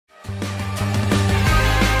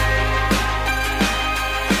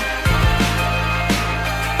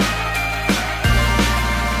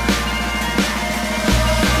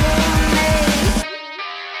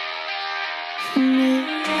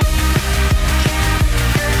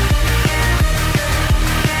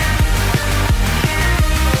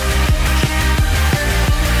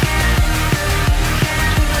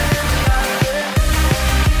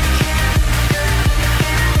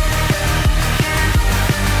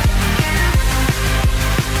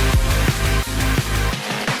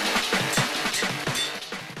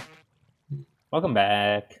Welcome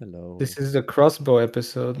back. Hello. This is the Crossbow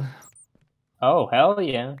episode. Oh, hell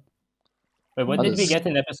yeah. Wait, what That did we is- get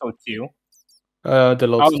in episode 2? The Oh,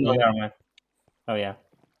 load no, screen. never mind. Oh, yeah.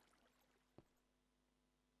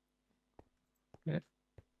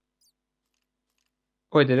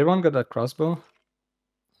 Wait, did everyone get that crossbow?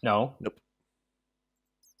 No.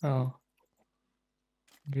 Oh.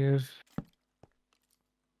 Give.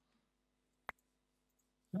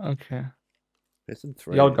 Okay. Piston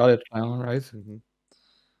 3. Y'all got it now, right? Mm-hmm.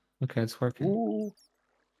 Okay, it's working. Ooh.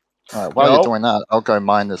 Alright, while you're doing that, I'll go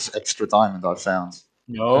mine this extra diamond I found.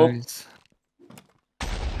 Nope. Nice.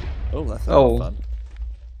 Oh, that's Oh. fun.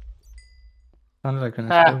 Sounded like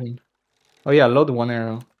an Ah. explosion. Oh yeah, load one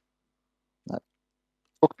arrow.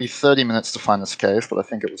 Took me 30 minutes to find this cave, but I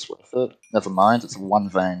think it was worth it. Never mind, it's one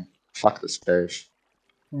vein. Fuck this cave.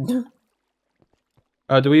 Do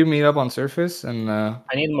we meet up on surface and I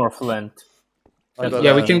need more flint.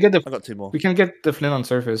 yeah, we can get the I got 2 more. we can get the flint on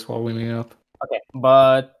surface while we meet up. Okay,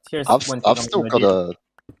 but here's I've one thing still got a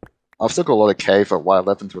lot of cave at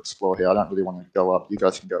Y11 to explore here. I don't really want to go up. You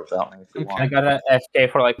guys can go without me if you Okay. I want. got an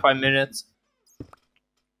FK for like 5 minutes.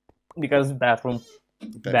 Because bathroom.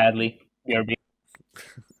 Okay. Badly. BRB.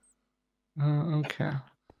 Okay. I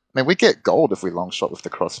mean, we get gold if we long shot with the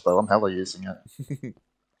crossbow. I'm hella using it.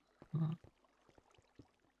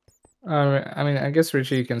 Alright, I mean, I guess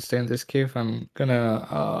Richie, you can stay in this cave. I'm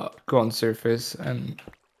gonna go on surface and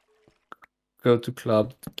go to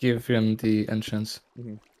club, give him the entrance.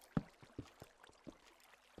 Mhm.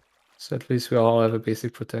 So at least we all have a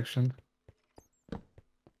basic protection.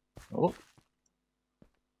 Oh,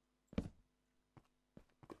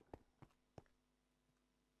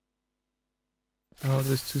 Oh,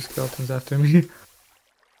 there's 2 skeletons after me.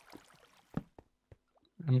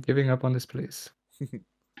 I'm giving up on this place. it's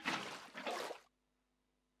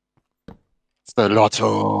the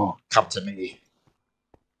lotto. Come to me.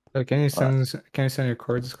 Can you send your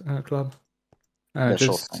cards, club? Yeah, sure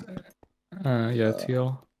just thing. yeah,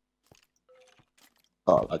 TL.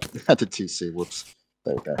 Oh, I did TC. Whoops.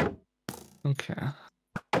 There we go. Okay.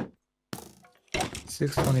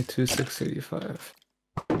 622, 685.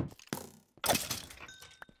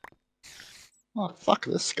 Oh, fuck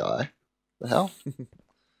this guy. The hell?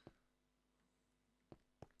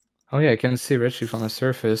 Oh yeah, I can see Richie from the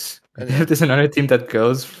surface. Oh, yeah. If there's another team that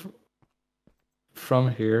goes from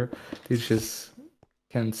here, they just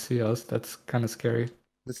can't see us. That's kind of scary.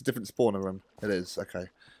 This is a different spawner room. It is. Okay.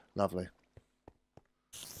 Lovely.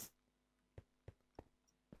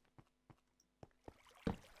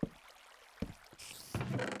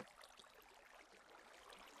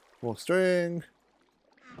 More string.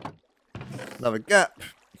 Another gap.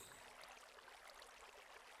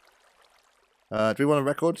 Do we want a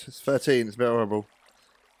record? It's 13. It's bearable.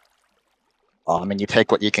 Oh, I mean, you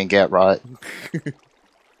take what you can get, right?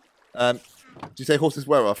 Do you say horses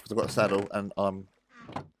wear off? Because I've got a saddle and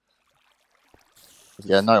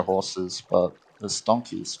Yeah, no horses, but there's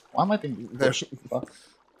donkeys. Why am I being pushed? Fuck.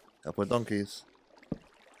 couple of donkeys.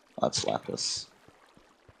 That's lapis.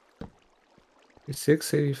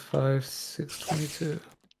 685, 622.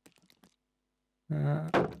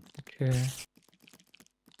 Okay.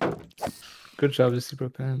 Good job, the Super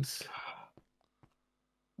Pants.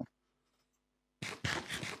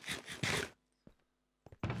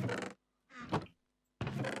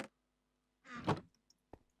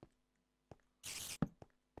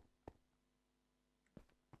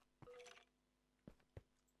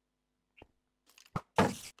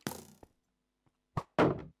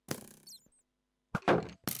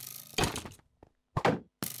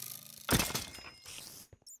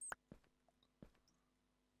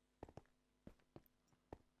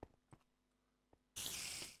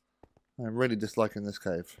 I'm really disliking this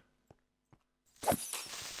cave.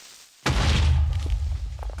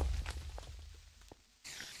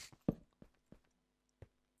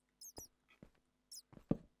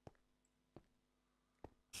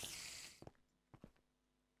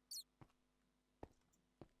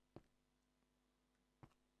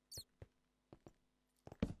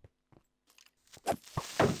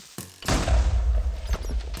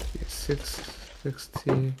 Okay,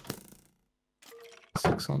 660,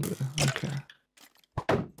 600. Okay.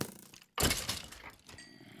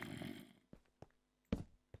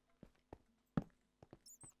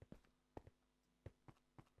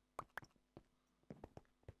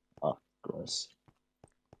 Gross.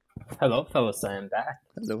 Hello, fellas. I am back.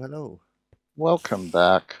 Hello, hello. Welcome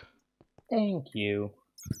back. Thank you.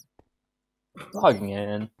 Logging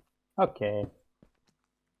in. Okay.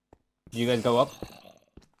 Did you guys go up?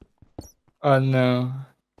 No.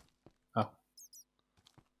 Oh.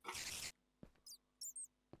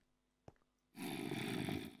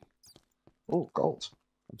 Oh, gold.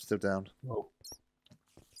 I'm still down. Oh.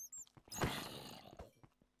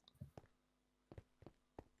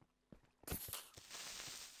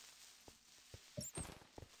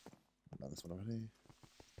 Done this one already.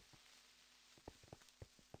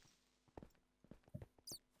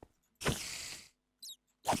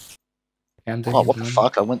 And Oh, what the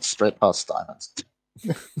fuck? I went straight past diamonds.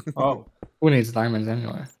 Oh. Who needs diamonds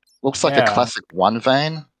anyway? Looks like a Yeah. classic 1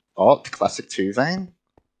 vein. Oh, the classic 2 vein.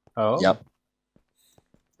 Oh. Yep.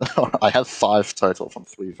 I have 5 total from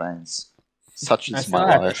 3 veins. Such I is my still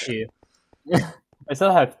have life. 2. I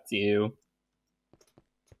still have 2.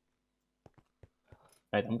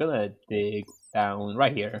 Right, I'm gonna dig down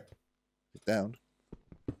right here. Get down.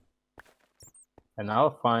 And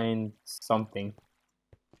I'll find something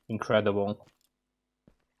incredible.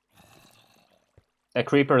 A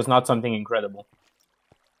creeper is not something incredible.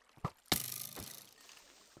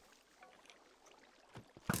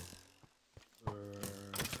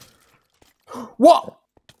 What?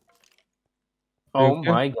 Oh Okay.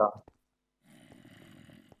 my god.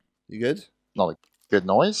 You good? Not a good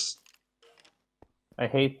noise. I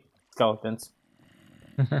hate skeletons.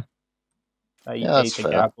 I Yeah, that's hate the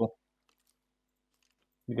fair. gapple.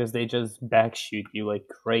 Because they just backshoot you like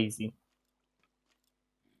crazy.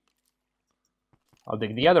 I'll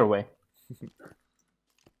dig the other way.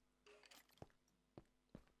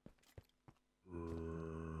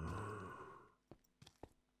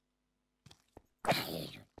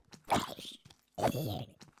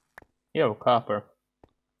 Yo, copper.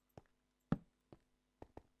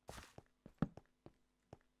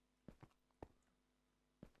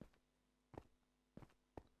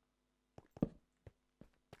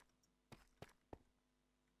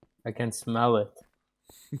 I can smell it.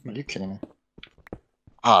 Are you kidding me?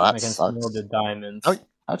 Oh, I that can sucks. smell the diamonds. Oh,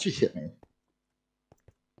 how'd you hit me?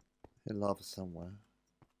 In lava somewhere.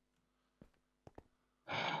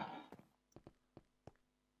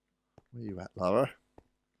 Where you at, Lara?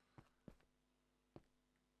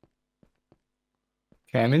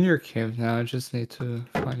 Okay, I'm in your cave now. I just need to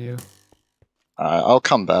find you. Alright, I'll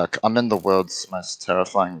come back. I'm in the world's most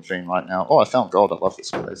terrifying ravine right now. Oh, I found gold. I love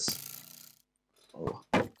this place. Oh,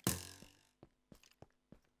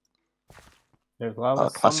 There's lava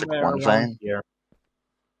classic somewhere 1 around vein. here.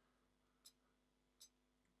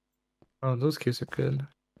 Oh, those caves are good.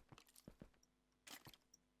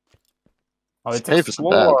 Oh, This it's cave isn't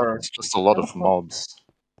bad. explored. It's just a lot of mobs.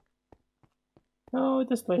 No,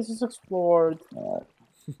 this place is explored.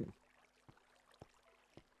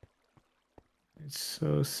 It's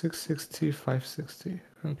so 660, 560.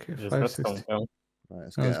 Okay, Just 560. redstone. Right,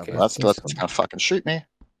 let's get out of Okay. there. That's good. so- It's gonna fucking shoot me.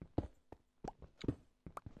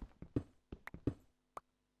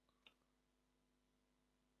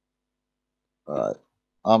 Alright.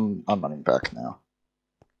 I'm running back now.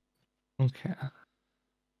 Okay.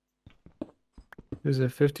 There's a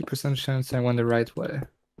 50% chance I went the right way.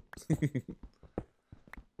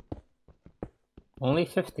 Only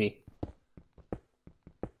 50.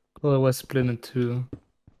 Well, it was split in 2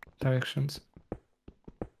 directions.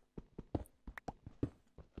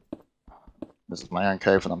 This is my own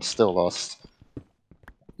cave and I'm still lost.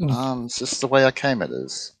 Is this the way I came? It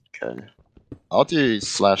is. Okay. I'll do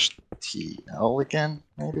 /TL again,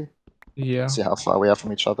 maybe? Yeah, See how far we are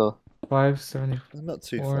from each other. 574. Not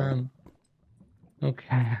too far.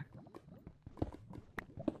 Okay.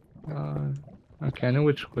 Okay, I know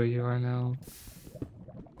which way you are now.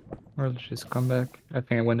 Or let's just come back. I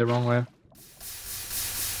think I went the wrong way.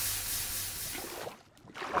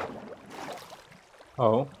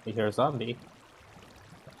 Oh, I hear a zombie.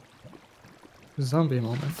 Zombie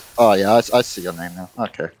moment. Oh yeah, I see your name now.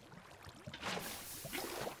 Okay.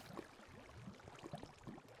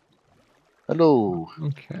 Hello.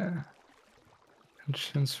 Okay.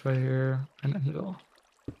 Entrance right here. An anvil.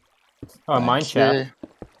 Oh, mine Thank shaft. you.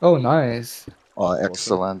 Oh, nice. Oh,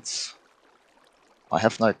 excellent. I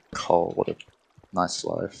have no coal. What a nice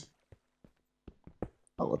life.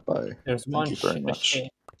 I would buy. There's Thank one you very much.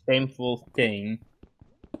 shameful thing.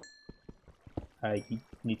 I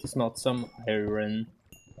need to smelt some iron.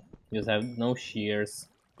 Because I have no shears.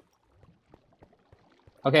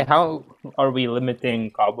 Okay, how are we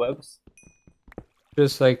limiting cobwebs?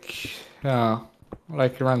 Just like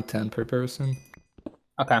around 10 per person.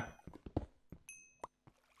 Okay.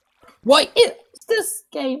 Why is this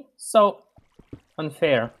game so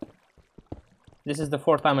unfair? This is the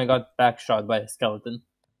 4th time I got backshot by a skeleton.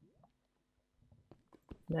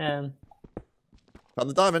 Man. Found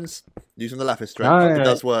the diamonds. Using the lapis strength. Nice. It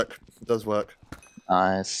does work. It does work.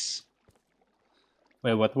 Nice.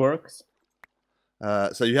 Wait, what works?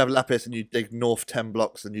 So you have lapis and you dig north 10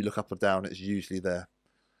 blocks and you look up or down. It's usually there.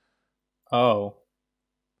 Oh.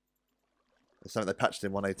 It's something they patched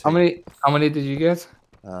in 118. How many did you get?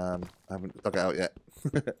 I haven't dug it out yet.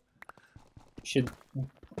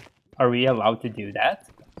 Are we allowed to do that?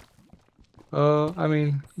 I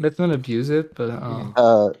mean, let's not abuse it, but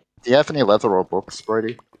Do you have any leather or books,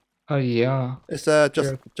 Brody? oh yeah. It's Sure.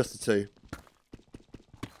 just the two.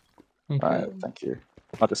 Okay. Alright, thank you.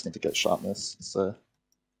 I just need to get sharpness, so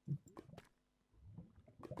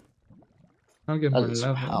I'll get that more is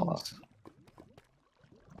power. levels.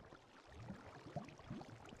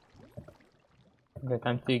 Okay,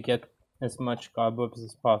 time to get as much cobwebs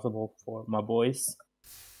as possible for my boys.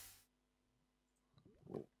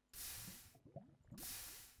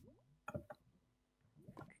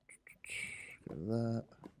 That.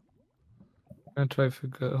 I'll try to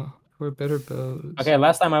go for better bows. Okay,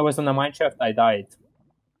 last time I was on the mine shaft, I died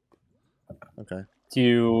Okay.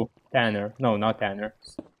 to Tanner. No, not Tanner.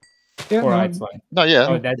 Yeah, Or no, Iceland. No, yeah,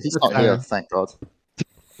 Oh, that's he's that's not here, Tanner. thank God.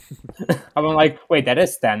 I'm like, wait, that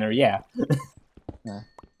is Tanner, yeah.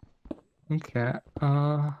 okay.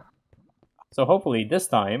 So hopefully this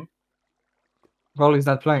time, Well, he's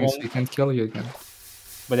not playing, so Well- he can't kill you again.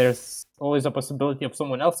 but there's always a possibility of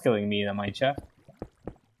someone else killing me in the mine shaft.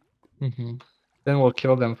 Mm-hmm. Then we'll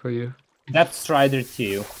kill them for you. Depth Strider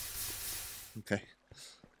 2. Okay.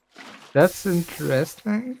 That's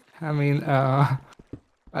interesting. I mean, I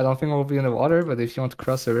don't think we'll be in the water, but if you want to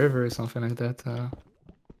cross a river or something like that,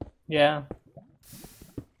 Yeah.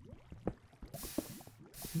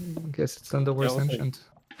 I guess it's on the worst also- enchant.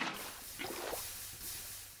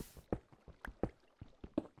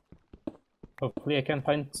 Hopefully I can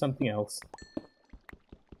find something else.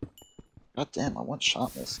 God damn, I want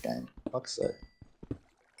sharpness game. Fuck's sake.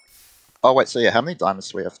 Oh wait, so yeah, how many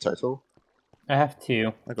diamonds do we have total? I have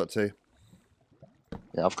 2. I got 2.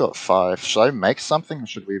 Yeah, I've got 5. Should I make something or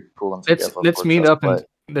should we pull them together? Let's for a meet chest up plate?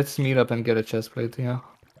 and let's meet up and get a chest plate. Yeah.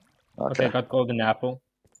 Okay, I Okay. got golden apple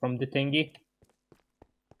from the thingy.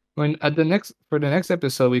 When at the next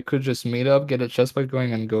episode, we could just meet up, get a chest plate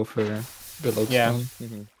going, and go for the lodestone. Yeah.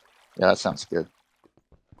 Mm-hmm. Yeah, that sounds good.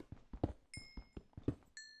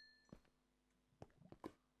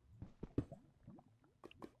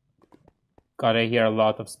 God, I hear a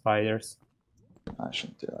lot of spiders. I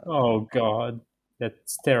shouldn't do that. Oh god,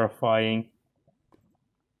 that's terrifying.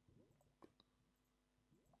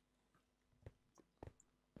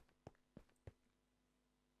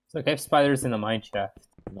 So I have spiders in the mine shaft,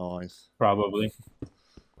 Nice. probably.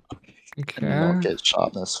 Can you not Okay. get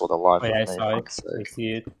sharpness for the life Oh yeah, I of me? saw it. Fuck's I sake.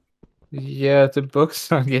 see it. Yeah, the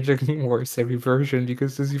books are getting worse every version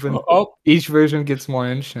because there's even Oh, each version gets more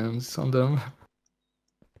enchants on them.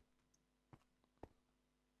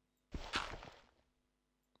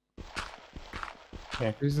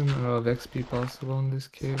 okay. There isn't a lot of XP possible in this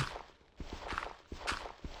cave.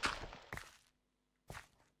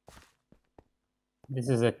 This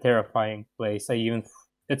is a terrifying place.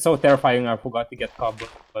 It's so terrifying I forgot to get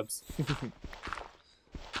cobwebs.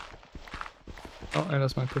 Oh, I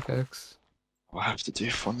lost my pickaxe. What I have to do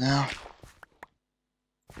for now?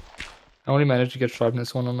 I only managed to get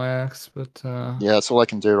sharpness 1 on my axe, but Yeah, that's all I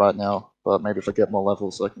can do right now. But maybe if I get more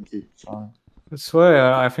levels, I can keep trying. that's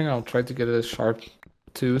why I think I'll try to get a sharp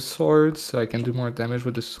 2 sword so I can do more damage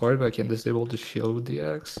with the sword, but I can disable the shield with the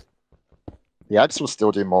axe. The axe will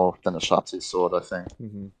still do more than a sharp 2 sword, I think.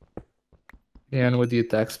 Mm-hmm. Yeah, and with the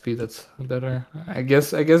attack speed, that's better. I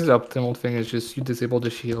guess the optimal thing is just you disable the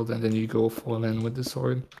shield and then you go full in with the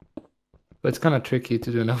sword. But it's kind of tricky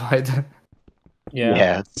to do in a fight.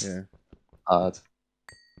 Yeah. It's Yeah. hard.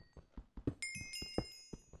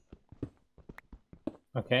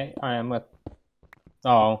 Okay, I am at.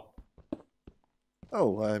 Oh,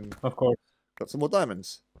 Oh, of course. got some more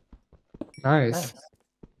diamonds. Nice.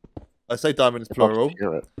 I say diamonds If I could plural.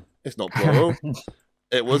 hear it. It's not plural.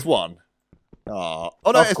 It was 1. Oh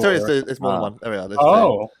no, Of it's more than Ah. 1. There we are. There's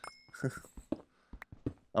Oh, 2.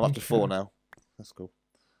 I'm up to 4 now. That's cool.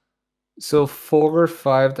 So 4 or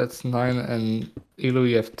 5, that's 9, and Elu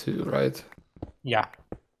you have 2, right? yeah.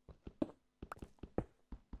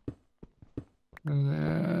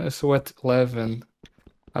 And, so at 11.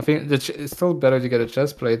 I think it's still better to get a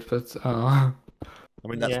chest plate, but I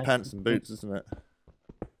mean, that's Yeah. pants and boots, isn't it?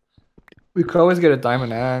 we could always get a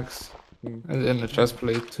diamond axe Mm. and then a chest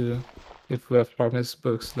plate too, if we have sharpness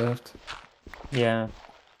books left. Yeah.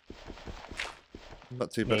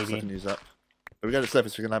 Not too bad, so I Maybe. can use up. But we go to the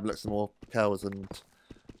surface, we can have like some more cows and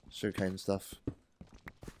sugarcane stuff.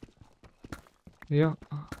 Yeah.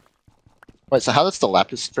 Wait, so how does the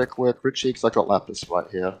lapis trick work, Richie? Because I got lapis right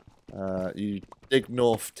here. You dig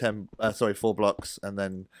north 4 blocks, and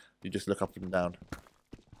then you just look up and down.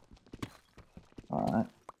 Alright.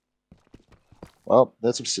 Well,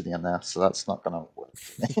 there's obsidian there, so that's not gonna work.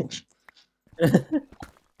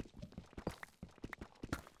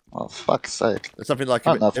 Oh, fuck's sake. It's something like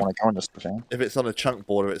I don't know if I want to go in this thing. if it's on a chunk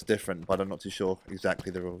border, it's different, but I'm not too sure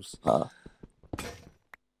exactly the rules.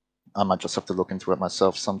 I might just have to look into it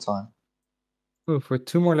myself sometime. Ooh, for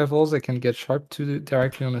 2 more levels, I can get sharp 2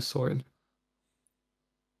 directly on a sword.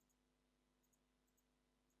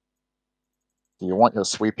 Do you want your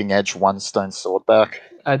sweeping edge 1 stone sword back?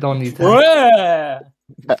 I don't need that.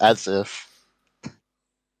 As if.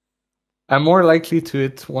 I'm more likely to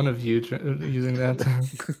hit one of you using that.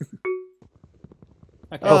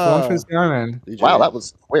 Okay. Oh, one for Scarman. Wow, that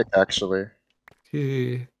was quick, actually.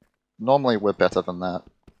 Yeah. Normally we're better than that.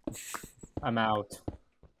 I'm out.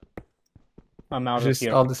 I'm out of Just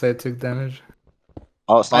here. all the side took damage.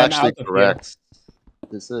 Oh, it's not I'm actually out of correct.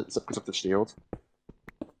 Is it? Is it because of the shield?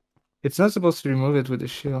 It's not supposed to remove it with the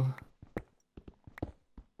shield.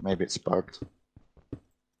 Maybe it's bugged.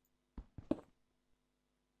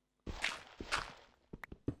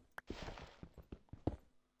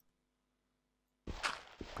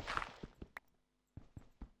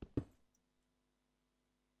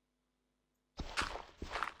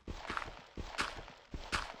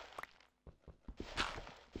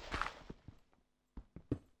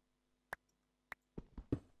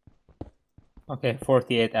 Okay,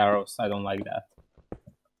 48 arrows. I don't like that.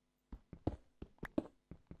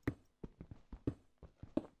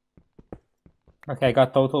 Okay, I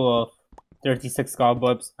got total of 36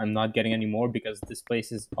 cobwebs. I'm not getting any more because this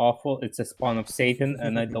place is awful. It's a spawn of Satan,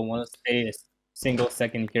 and I don't want to stay a single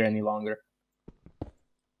second here any longer.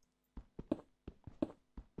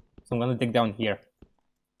 So I'm gonna dig down here.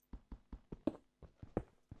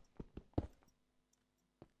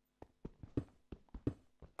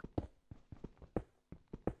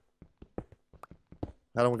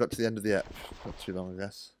 How long we got to the end of the app? Not too long, I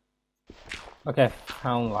guess. Okay,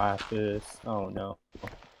 found lapis. Oh no.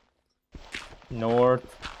 North.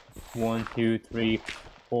 1, 2, 3,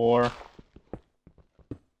 4.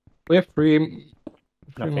 We have three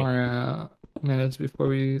Nothing. more minutes before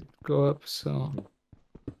we go up, so.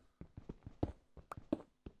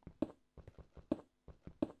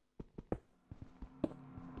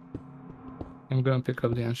 I'm gonna pick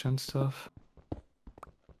up the ancient stuff.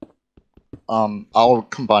 I'll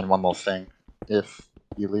combine one more thing. If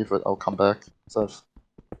you leave it, I'll come back. So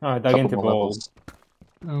Oh, I dug into gold.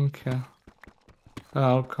 Okay.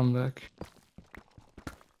 I'll come back.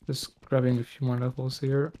 Just grabbing a few more levels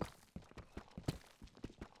here.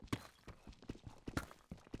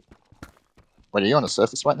 Wait, are you on the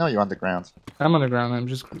surface right now or are you underground? I'm on the ground, I'm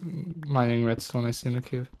just mining redstone I see in the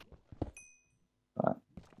cave.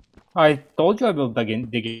 I told you I will dig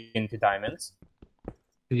into diamonds.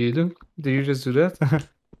 Did you do? Did you just do that?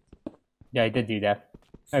 Yeah, I did do that.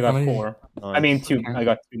 I got 4. Nice. I mean 2. Okay. I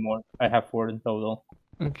got 2 more. I have 4 in total.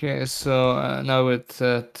 Okay, so now it's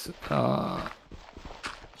at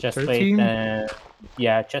Chestplate 13? and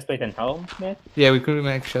yeah, chestplate and helmet. yeah, we could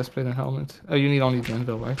make chestplate and helmet. Oh, you need only the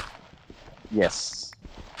anvil, right? Yes.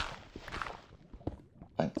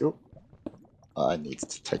 Thank you. I need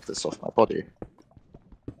to take this off my body.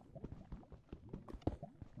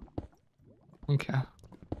 Okay.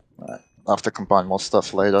 Right. I'll have to combine more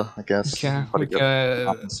stuff later, I guess. Okay. Probably get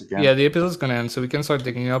mountains again. Yeah, the episode's gonna end, so we can start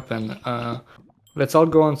digging up and let's all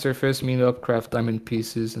go on surface, meet up, craft diamond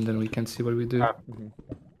pieces, and then we can see what we do.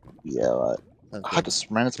 Yeah, right. I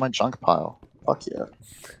just ran into my junk pile. Fuck yeah.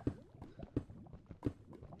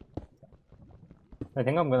 I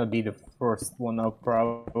think I'm gonna be the first one up,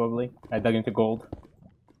 probably. I dug into gold.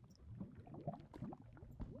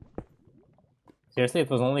 Seriously, it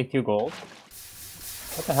was only 2 gold?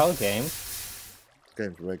 What the hell, game? This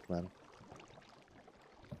game's rigged, man.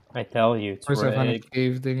 I tell you, it's First I found a rigged.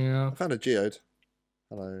 cave digging I up. found a geode.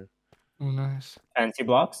 Hello. Oh, nice. Fancy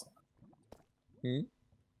blocks? Hmm?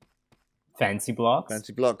 Fancy blocks?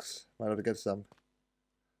 Fancy blocks. Might have to get some.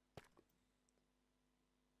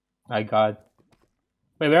 I got...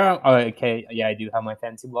 Wait, where am... Oh, okay, yeah, I do have my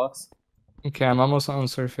fancy blocks. Okay, I'm almost on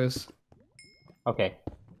surface. Okay.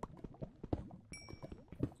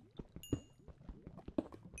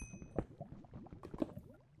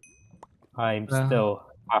 I'm still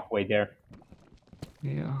halfway there.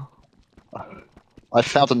 Yeah. I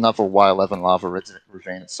found another Y11 lava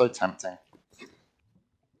ravine. It's so tempting.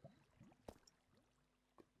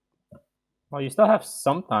 Well, you still have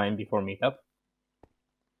some time before meetup.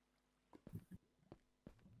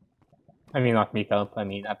 I mean, not meetup, I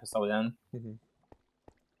mean episode end.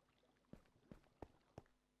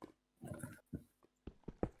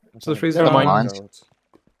 So freeze Never mind. down.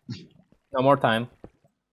 No more time.